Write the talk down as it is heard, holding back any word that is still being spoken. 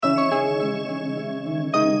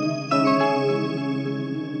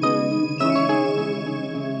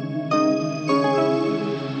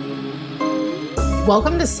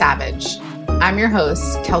Welcome to Savage. I'm your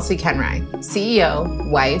host, Kelsey Kenry, CEO,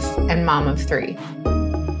 wife, and mom of 3.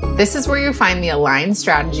 This is where you find the aligned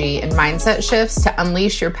strategy and mindset shifts to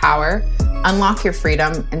unleash your power, unlock your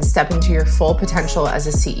freedom, and step into your full potential as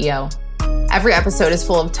a CEO. Every episode is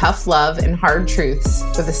full of tough love and hard truths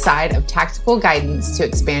with a side of tactical guidance to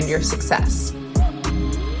expand your success.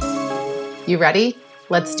 You ready?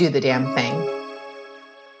 Let's do the damn thing.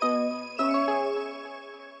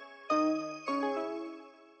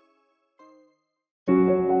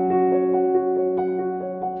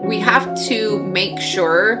 We have to make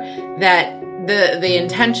sure that the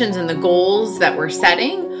intentions and the goals that we're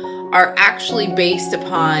setting are actually based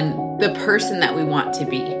upon the person that we want to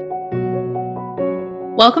be.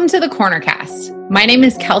 Welcome to the Cornercast. My name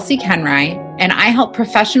is Kelsey Kenry, and I help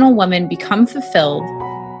professional women become fulfilled,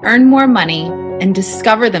 earn more money, and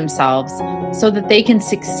discover themselves so that they can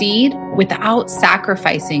succeed without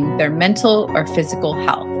sacrificing their mental or physical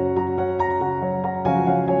health.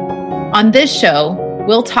 On this show,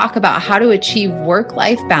 we'll talk about how to achieve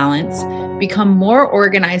work-life balance, become more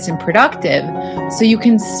organized and productive, so you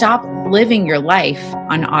can stop living your life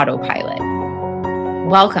on autopilot.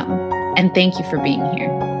 Welcome, and thank you for being here.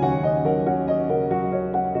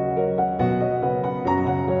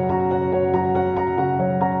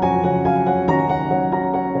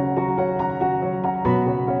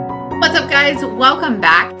 What's up, guys? Welcome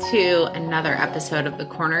back to another episode of the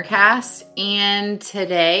Cornercast. And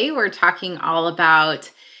today we're talking all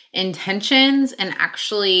about intentions and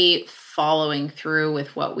actually following through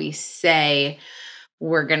with what we say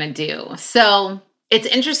we're going to do. So it's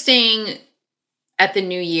interesting at the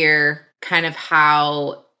new year, kind of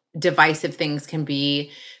how divisive things can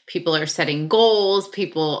be. People are setting goals.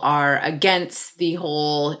 People are against the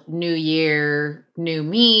whole new year, new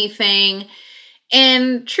me thing.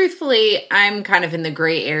 And truthfully, I'm kind of in the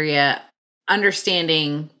gray area,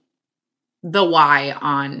 understanding the why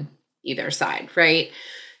on either side, right?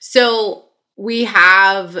 So we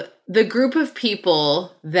have the group of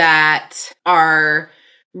people that are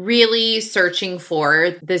really searching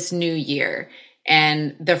for this new year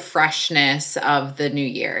and the freshness of the new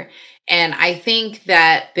year. And I think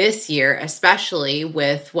that this year, especially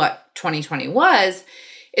with what 2020 was,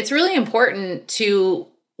 it's really important to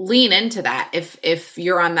lean into that if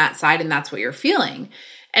you're on that side and that's what you're feeling.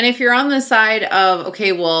 And if you're on the side of,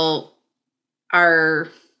 okay, well, our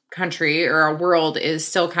country or our world is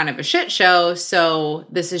still kind of a shit show, so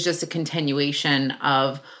this is just a continuation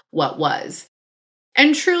of what was.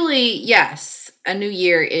 And truly, yes, a new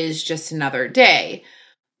year is just another day,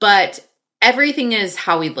 but everything is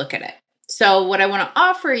how we look at it. So what I want to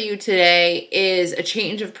offer you today is a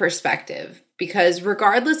change of perspective. Because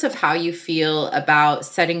regardless of how you feel about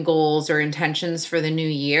setting goals or intentions for the new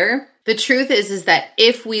year, the truth is that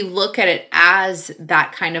if we look at it as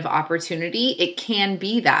that kind of opportunity, it can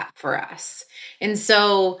be that for us. And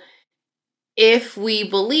so if we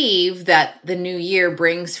believe that the new year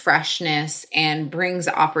brings freshness and brings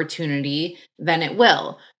opportunity, then it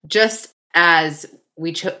will. Just as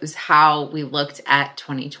we chose how we looked at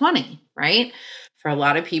 2020, right? For a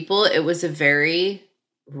lot of people, it was a very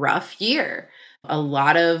rough year. A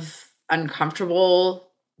lot of uncomfortable,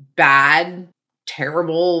 bad,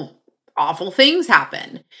 terrible, awful things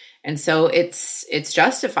happened. And so it's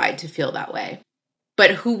justified to feel that way.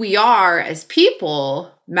 But who we are as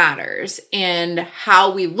people matters, and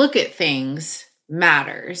how we look at things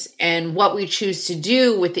matters, and what we choose to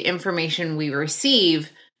do with the information we receive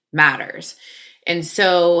matters. And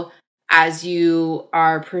so as you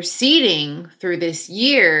are proceeding through this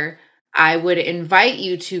year, I would invite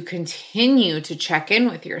you to continue to check in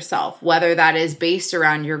with yourself, whether that is based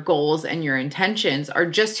around your goals and your intentions or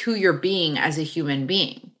just who you're being as a human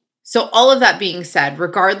being. So all of that being said,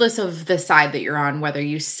 regardless of the side that you're on, whether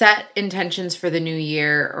you set intentions for the new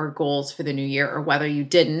year or goals for the new year or whether you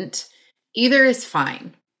didn't, either is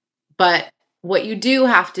fine. But what you do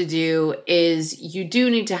have to do is you do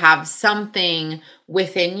need to have something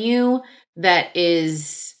within you that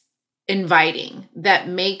is inviting, that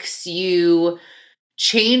makes you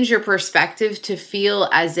change your perspective to feel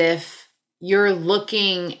as if you're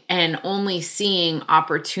looking and only seeing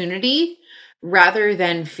opportunity rather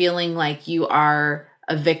than feeling like you are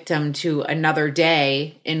a victim to another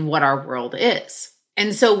day in what our world is.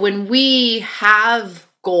 And so when we have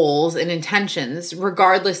goals and intentions,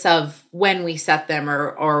 regardless of when we set them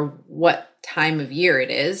or what time of year it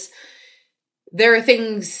is, there are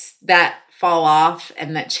things that fall off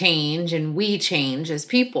and that change, and we change as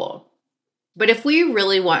people. But if we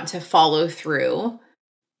really want to follow through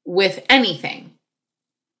with anything,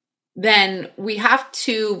 then we have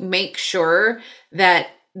to make sure that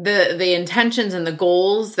the intentions and the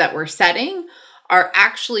goals that we're setting are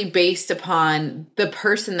actually based upon the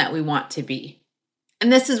person that we want to be.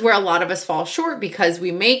 And this is where a lot of us fall short because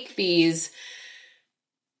we make these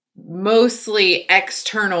mostly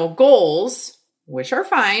external goals, which are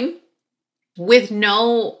fine, with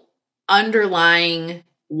no underlying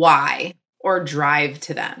why or drive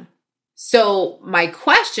to them. So my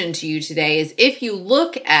question to you today is, if you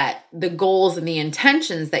look at the goals and the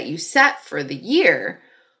intentions that you set for the year,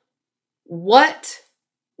 what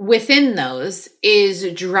within those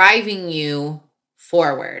is driving you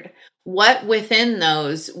forward? What within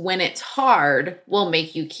those, when it's hard, will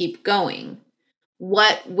make you keep going?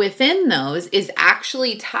 What within those is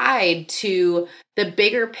actually tied to the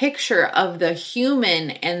bigger picture of the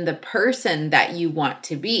human and the person that you want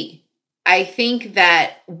to be? I think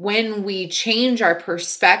that when we change our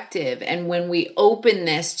perspective and when we open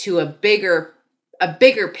this to a bigger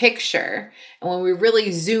picture, and when we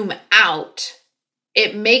really zoom out,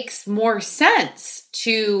 it makes more sense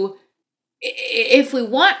to, if we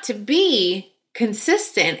want to be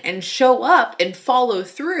consistent and show up and follow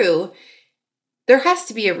through, there has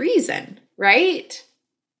to be a reason, right?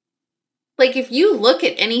 Like if you look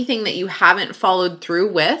at anything that you haven't followed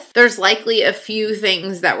through with, there's likely a few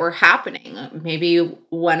things that were happening. Maybe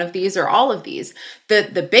one of these or all of these.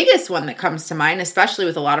 The biggest one that comes to mind, especially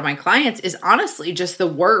with a lot of my clients, is honestly just the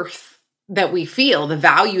worth that we feel, the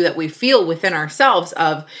value that we feel within ourselves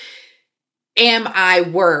of, am I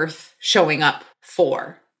worth showing up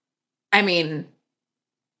for? I mean,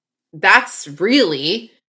 that's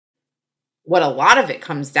really what a lot of it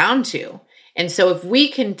comes down to. And so if we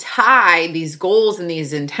can tie these goals and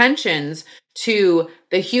these intentions to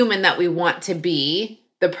the human that we want to be,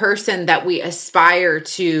 the person that we aspire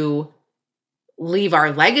to leave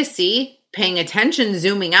our legacy, paying attention,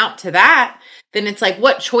 zooming out to that, then it's like,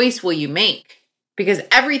 what choice will you make? Because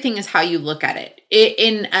everything is how you look at it.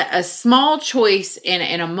 In a small choice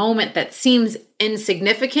in a moment that seems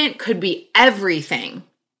insignificant could be everything.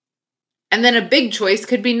 And then a big choice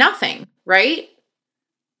could be nothing, right?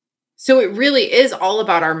 So it really is all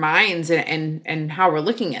about our minds and how we're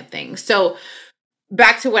looking at things. So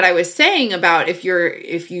back to what I was saying about if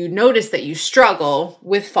you notice that you struggle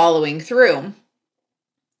with following through,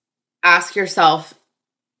 ask yourself,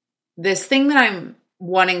 this thing that I'm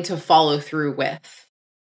wanting to follow through with,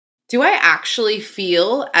 do I actually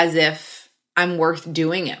feel as if I'm worth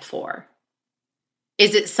doing it for?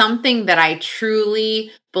 Is it something that I truly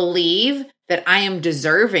believe that I am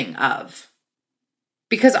deserving of?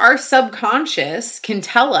 Because our subconscious can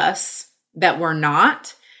tell us that we're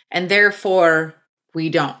not, and therefore we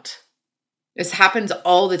don't. This happens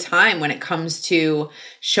all the time when it comes to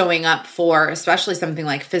showing up for, especially something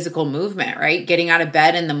like physical movement, right? Getting out of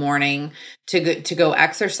bed in the morning to go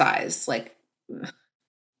exercise. Like,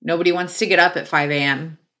 nobody wants to get up at 5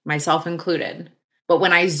 a.m., myself included. But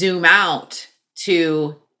when I zoom out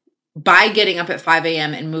to, by getting up at 5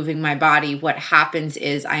 a.m. and moving my body, what happens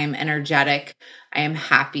is I am energetic, I am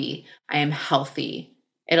happy, I am healthy.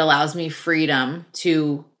 It allows me freedom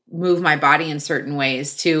to move my body in certain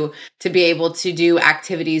ways, to be able to do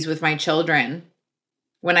activities with my children.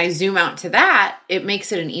 When I zoom out to that, it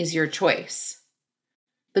makes it an easier choice.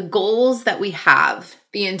 The goals that we have,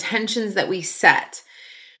 the intentions that we set,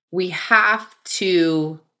 we have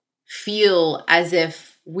to feel as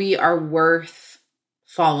if we are worth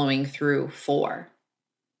following through for.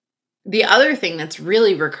 The other thing that's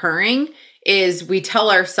really recurring is we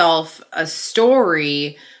tell ourselves a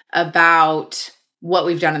story about what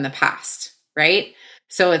we've done in the past, right?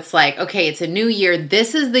 So it's like, okay, it's a new year.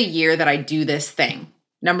 This is the year that I do this thing.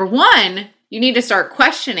 Number one, you need to start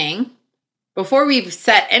questioning before we've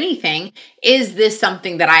set anything, is this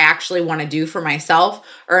something that I actually want to do for myself?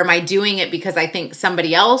 Or am I doing it because I think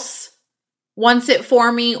somebody else wants it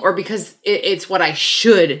for me, or because it's what I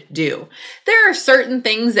should do? There are certain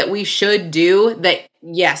things that we should do that,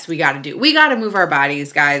 yes, we got to do. We got to move our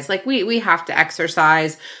bodies, guys. Like we have to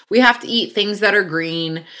exercise. We have to eat things that are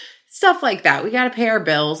green, stuff like that. We got to pay our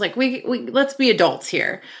bills. Like we let's be adults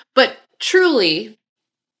here. But truly,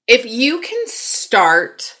 if you can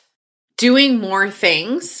start doing more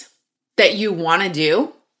things that you want to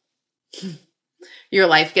do, your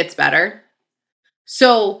life gets better.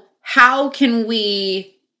 So how can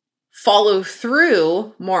we follow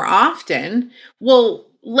through more often? Well,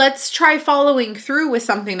 let's try following through with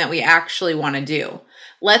something that we actually want to do.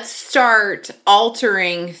 Let's start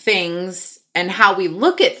altering things and how we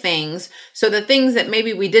look at things, so the things that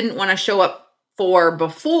maybe we didn't want to show up for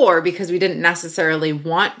before because we didn't necessarily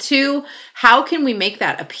want to, how can we make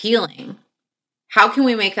that appealing? How can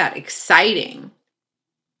we make that exciting?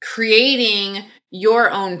 Creating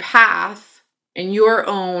your own path and your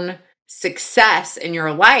own success in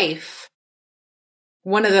your life,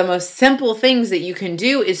 one of the most simple things that you can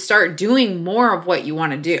do is start doing more of what you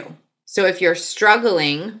want to do. So if you're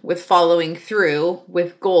struggling with following through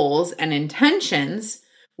with goals and intentions,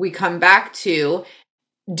 we come back to,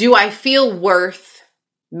 do I feel worth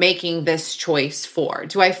making this choice for?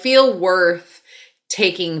 Do I feel worth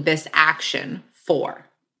taking this action for?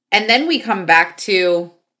 And then we come back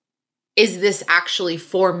to, is this actually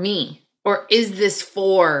for me? Or is this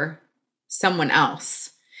for someone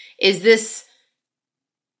else? Is this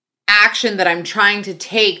action that I'm trying to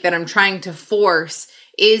take, that I'm trying to force,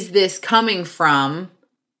 is this coming from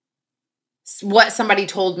what somebody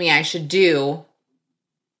told me I should do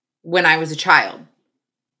when I was a child?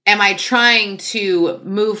 Am I trying to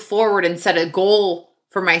move forward and set a goal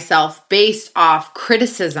for myself based off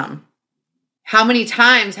criticism? How many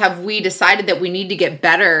times have we decided that we need to get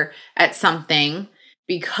better at something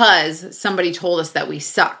because somebody told us that we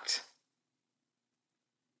sucked?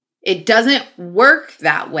 It doesn't work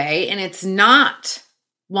that way, and it's not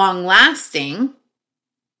long lasting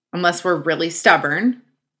unless we're really stubborn.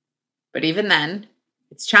 But even then,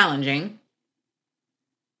 it's challenging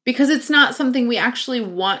because it's not something we actually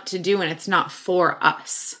want to do, and it's not for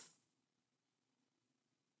us.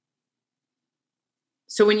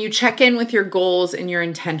 So when you check in with your goals and your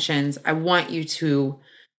intentions, I want you to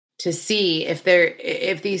see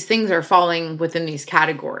if these things are falling within these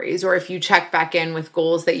categories, or if you check back in with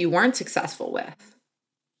goals that you weren't successful with.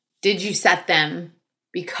 Did you set them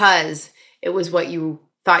because it was what you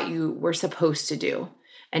thought you were supposed to do,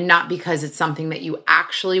 and not because it's something that you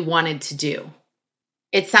actually wanted to do?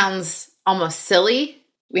 It sounds almost silly.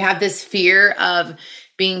 We have this fear of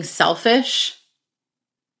being selfish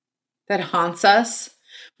that haunts us.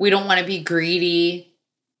 We don't want to be greedy.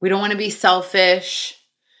 We don't want to be selfish.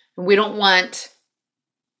 We don't want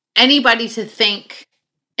anybody to think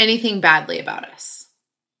anything badly about us.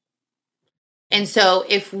 And so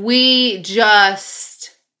if we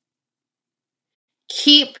just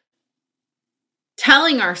keep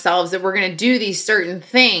telling ourselves that we're going to do these certain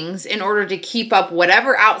things in order to keep up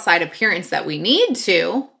whatever outside appearance that we need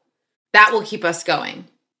to, that will keep us going.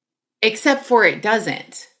 Except for it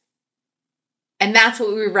doesn't. And that's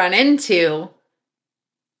what we run into,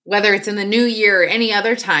 whether it's in the new year or any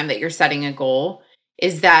other time that you're setting a goal,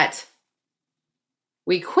 is that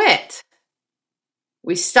we quit.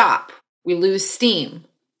 We stop. We lose steam.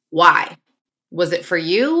 Why? Was it for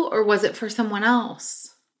you or was it for someone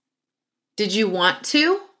else? Did you want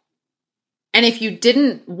to? And if you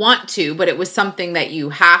didn't want to, but it was something that you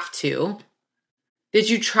have to, did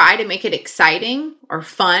you try to make it exciting or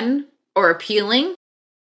fun or appealing?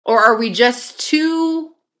 Or are we just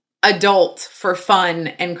too adult for fun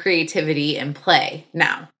and creativity and play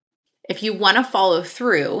now? If you want to follow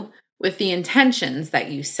through with the intentions that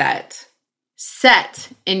you set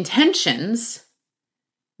intentions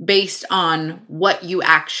based on what you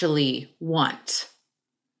actually want,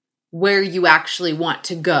 where you actually want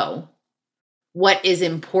to go, what is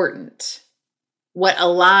important, what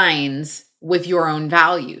aligns with your own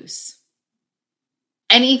values.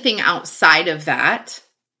 Anything outside of that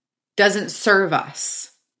doesn't serve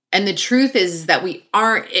us. And the truth is that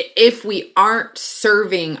if we aren't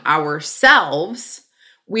serving ourselves,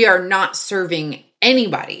 we are not serving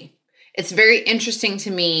anybody. It's very interesting to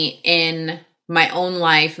me in my own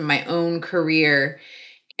life and my own career.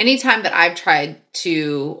 Anytime that I've tried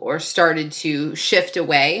to or started to shift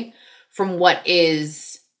away from what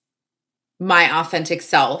is my authentic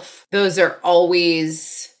self, those are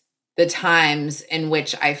always the times in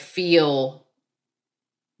which I feel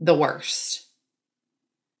the worst.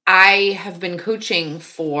 I have been coaching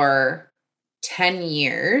for 10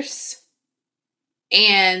 years,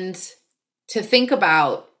 and to think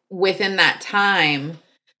about within that time,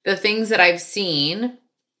 the things that I've seen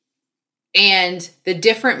and the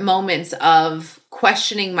different moments of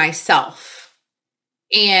questioning myself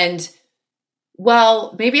and,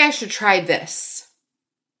 well, maybe I should try this,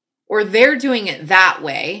 or they're doing it that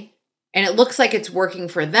way and it looks like it's working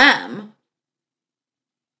for them.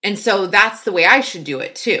 And so that's the way I should do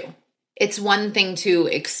it too. It's one thing to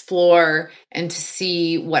explore and to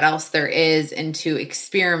see what else there is and to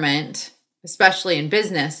experiment, especially in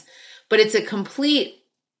business, but it's a complete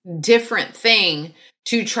different thing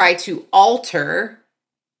to try to alter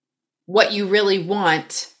what you really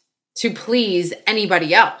want to please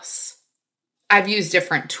anybody else. I've used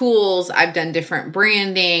different tools. I've done different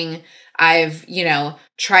branding. I've,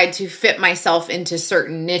 tried to fit myself into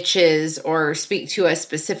certain niches or speak to a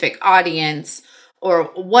specific audience or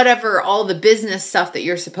whatever, all the business stuff that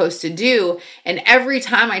you're supposed to do. And every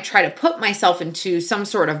time I try to put myself into some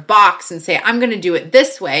sort of box and say, I'm going to do it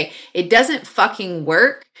this way, it doesn't fucking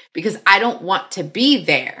work because I don't want to be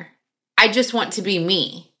there. I just want to be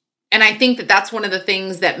me. And I think that that's one of the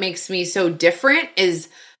things that makes me so different is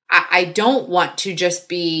I don't want to just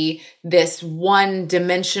be this one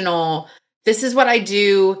dimensional, this is what I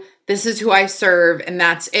do, this is who I serve, and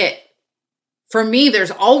that's it. For me,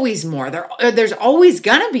 there's always more. There's always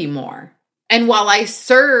gonna be more. And while I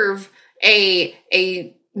serve a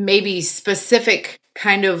maybe specific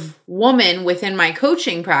kind of woman within my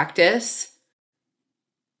coaching practice,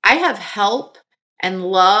 I have help and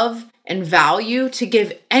love and value to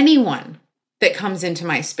give anyone that comes into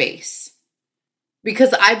my space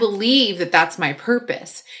because I believe that that's my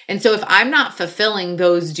purpose. And so if I'm not fulfilling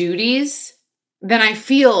those duties, then I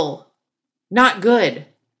feel not good.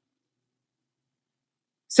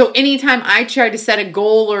 So anytime I try to set a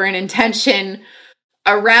goal or an intention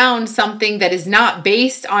around something that is not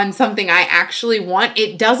based on something I actually want,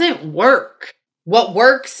 it doesn't work. What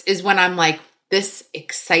works is when I'm like, this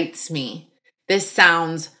excites me. This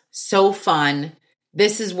sounds so fun.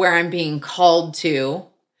 This is where I'm being called to.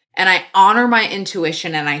 And I honor my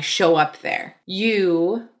intuition and I show up there.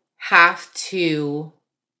 You have to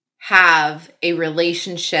have a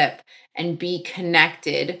relationship and be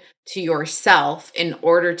connected to yourself in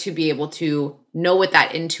order to be able to know what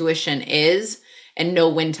that intuition is and know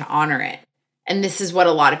when to honor it. And this is what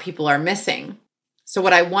a lot of people are missing. So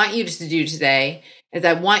what I want you to do today is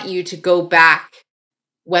I want you to go back,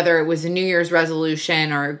 whether it was a New Year's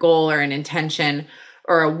resolution or a goal or an intention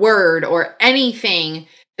or a word or anything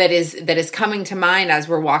that is coming to mind as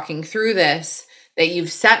we're walking through this that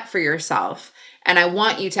you've set for yourself. And I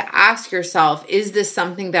want you to ask yourself, is this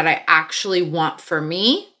something that I actually want for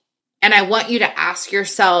me? And I want you to ask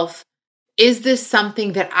yourself, is this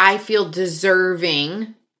something that I feel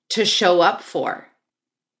deserving to show up for?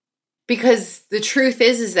 Because the truth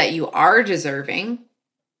is that you are deserving.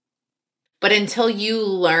 But until you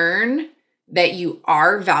learn that you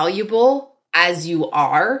are valuable as you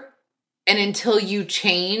are, and until you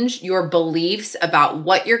change your beliefs about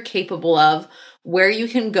what you're capable of, where you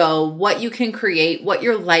can go, what you can create, what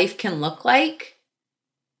your life can look like,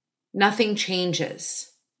 nothing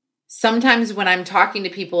changes. Sometimes when I'm talking to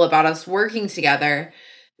people about us working together,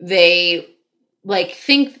 they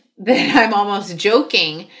think that I'm almost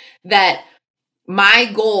joking that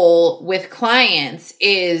my goal with clients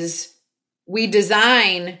is we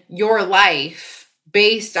design your life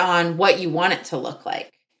based on what you want it to look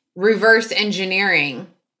like. Reverse engineering.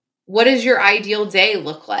 What does your ideal day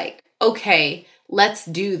look like? Okay, let's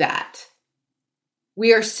do that.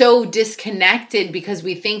 We are so disconnected because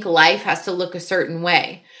we think life has to look a certain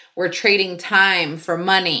way. We're trading time for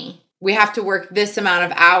money. We have to work this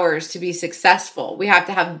amount of hours to be successful. We have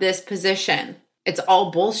to have this position. It's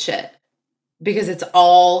all bullshit because it's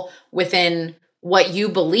all within what you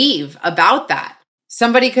believe about that.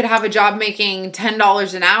 Somebody could have a job making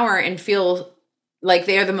 $10 an hour and feel like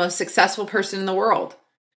they are the most successful person in the world.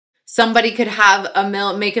 Somebody could have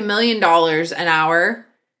make $1 million an hour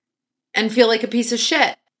and feel like a piece of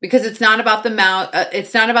shit because it's not about the amount,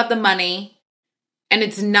 it's not about the money, and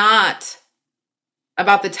it's not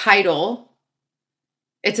about the title.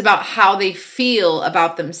 It's about how they feel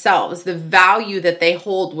about themselves, the value that they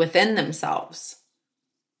hold within themselves,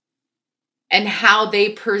 and how they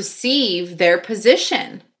perceive their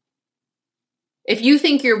position. If you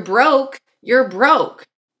think you're broke, you're broke.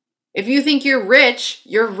 If you think you're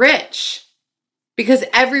rich, because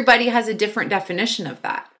everybody has a different definition of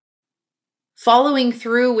that. Following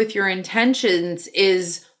through with your intentions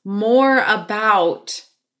is more about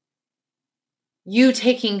you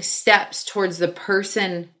taking steps towards the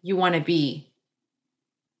person you want to be.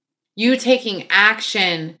 You taking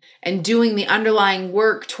action and doing the underlying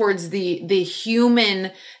work towards the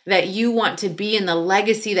human that you want to be and the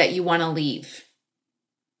legacy that you want to leave.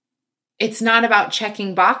 It's not about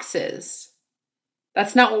checking boxes.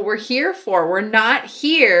 That's not what we're here for. We're not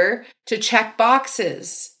here to check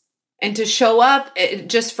boxes and to show up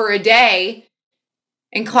just for a day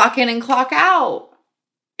and clock in and clock out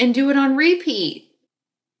and do it on repeat.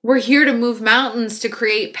 We're here to move mountains, to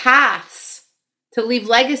create paths, to leave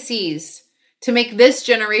legacies, to make this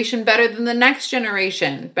generation better than the next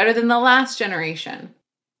generation, better than the last generation.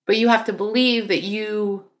 But you have to believe that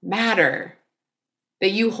you matter, that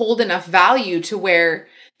you hold enough value to where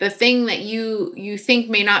the thing that you think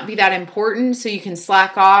may not be that important, so you can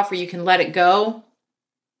slack off or you can let it go.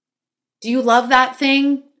 Do you love that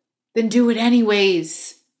thing? Then do it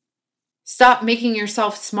anyways. Stop making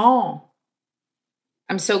yourself small.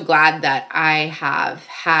 I'm so glad that I have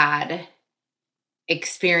had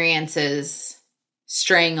experiences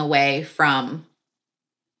straying away from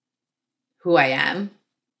who I am,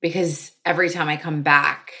 because every time I come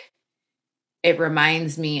back, it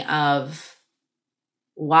reminds me of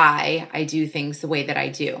why I do things the way that I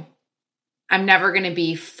do. I'm never going to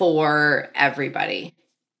be for everybody.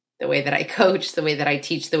 The way that I coach, the way that I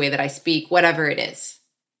teach, the way that I speak, whatever it is,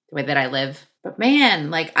 the way that I live. But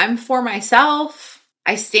man, like, I'm for myself.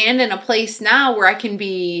 I stand in a place now where I can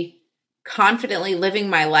be confidently living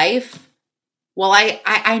my life. Well,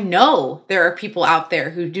 I know there are people out there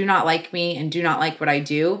who do not like me and do not like what I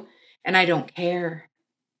do, and I don't care.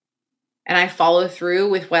 And I follow through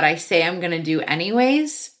with what I say I'm going to do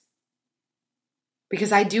anyways,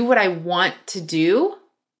 because I do what I want to do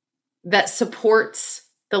that supports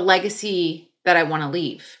the legacy that I want to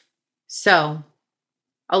leave. So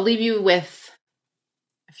I'll leave you with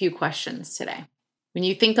a few questions today. When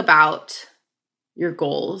you think about your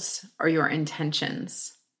goals or your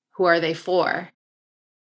intentions, who are they for?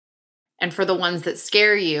 And for the ones that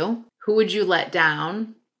scare you, who would you let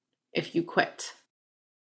down if you quit?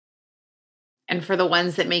 And for the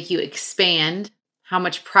ones that make you expand, how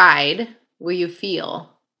much pride will you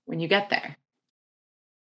feel when you get there?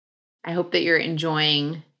 I hope that you're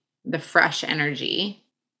enjoying the fresh energy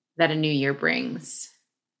that a new year brings.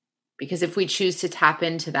 Because if we choose to tap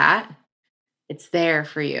into that, it's there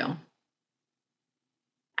for you.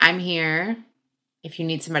 I'm here if you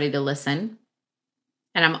need somebody to listen.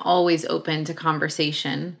 And I'm always open to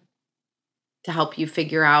conversation to help you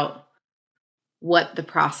figure out what the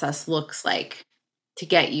process looks like to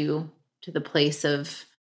get you to the place of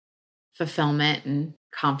fulfillment and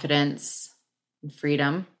confidence and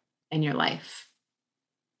freedom in your life.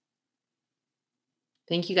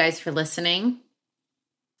 Thank you guys for listening.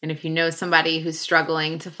 And if you know somebody who's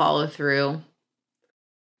struggling to follow through,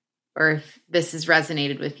 or if this has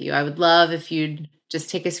resonated with you, I would love if you'd just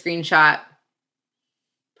take a screenshot,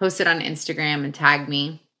 post it on Instagram, and tag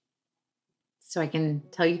me so I can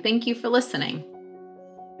tell you thank you for listening.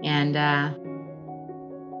 And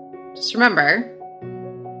just remember,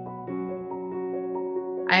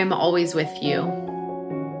 I am always with you,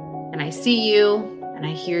 and I see you, and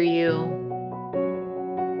I hear you,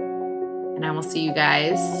 and I will see you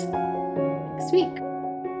guys next week.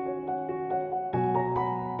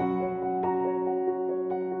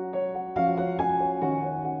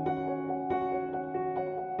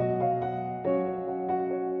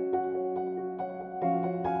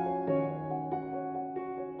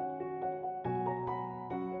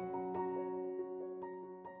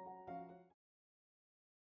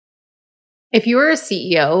 If you are a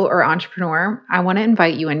CEO or entrepreneur, I want to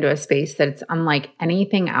invite you into a space that's unlike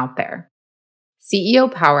anything out there.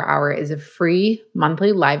 CEO Power Hour is a free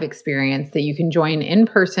monthly live experience that you can join in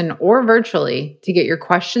person or virtually to get your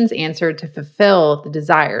questions answered to fulfill the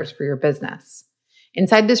desires for your business.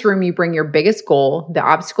 Inside this room, you bring your biggest goal, the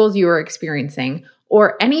obstacles you are experiencing,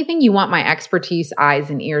 or anything you want my expertise, eyes,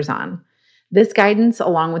 and ears on. This guidance,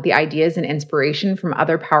 along with the ideas and inspiration from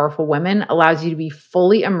other powerful women, allows you to be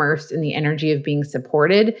fully immersed in the energy of being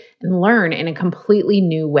supported and learn in a completely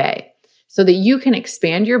new way so that you can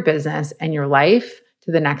expand your business and your life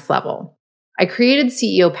to the next level. I created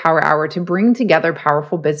CEO Power Hour to bring together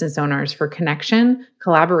powerful business owners for connection,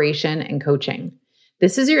 collaboration, and coaching.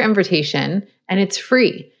 This is your invitation, and it's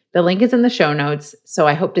free. The link is in the show notes, so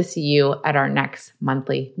I hope to see you at our next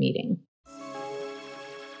monthly meeting.